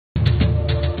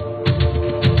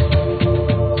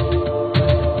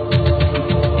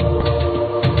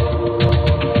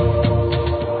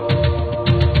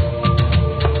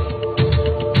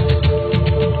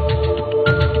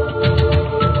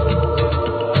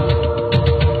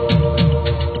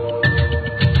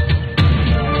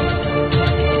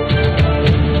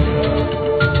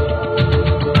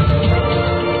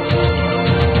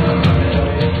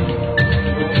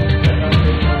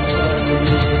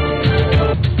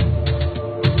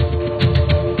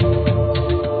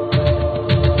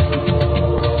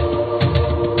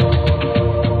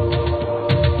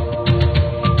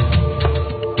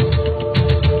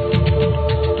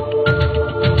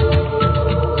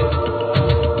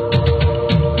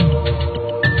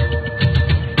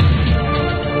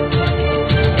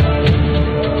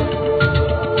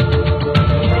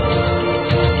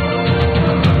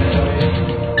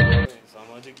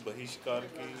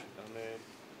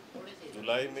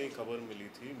ही खबर मिली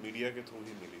थी, मीडिया के थ्रू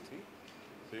ही मिली थी।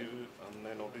 फिर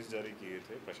हमने नोटिस जारी किए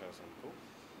थे प्रशासन को,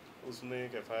 उसमें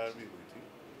एक एफआईआर भी हुई थी,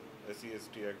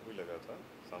 SC/ST एक्ट भी लगा था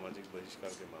सामाजिक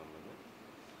बहिष्कार के मामले में,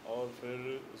 और फिर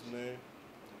उसमें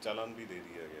चालान भी दे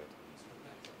दिया गया था।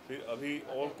 फिर अभी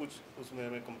और कुछ उसमें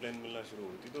हमें कंप्लेन मिलना शुरू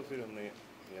हुई थी, तो फिर हमने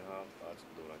यहाँ आज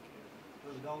दौरा किया। तो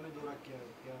गांव में दौरा किया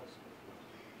क्या?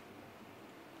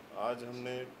 आज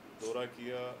हमने दौरा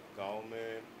किया गांव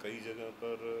में, कई जगह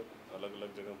पर अलग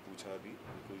अलग जगह पूछा भी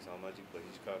कोई सामाजिक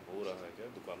बहिष्कार हो रहा है क्या,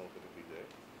 दुकानों पर भी गए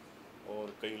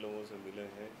और कई लोगों से मिले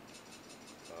हैं।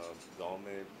 गांव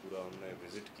में पूरा हमने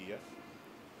विज़िट किया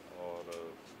और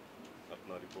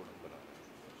अपना रिपोर्ट हम बना रहे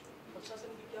हैं।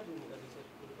 प्रशासन की क्या भूमिका थी सर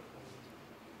पूरे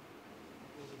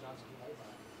जांच की?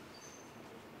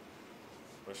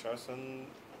 प्रशासन,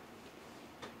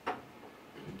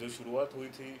 जो शुरुआत हुई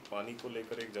थी पानी को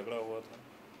लेकर, एक झगड़ा हुआ था,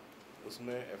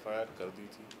 उसमें एफआईआर कर दी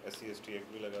थी, SC/ST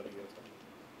एक्ट भी लगा दिया था।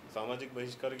 सामाजिक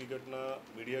बहिष्कार की घटना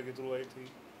मीडिया के थ्रू आई थी,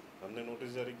 हमने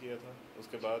नोटिस जारी किया था,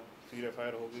 उसके बाद फिर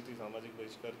एफआईआर हो गई थी सामाजिक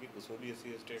बहिष्कार की, उसमें भी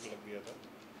SC/ST एक्ट लग गया था।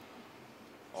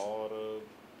 और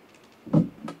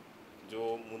जो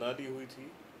मुनादी हुई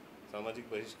थी सामाजिक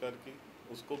बहिष्कार की,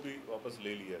 उसको भी वापस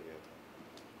ले लिया गया था।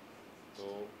 तो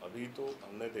अभी तो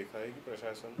हमने देखा है कि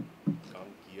प्रशासन काम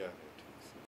किया है।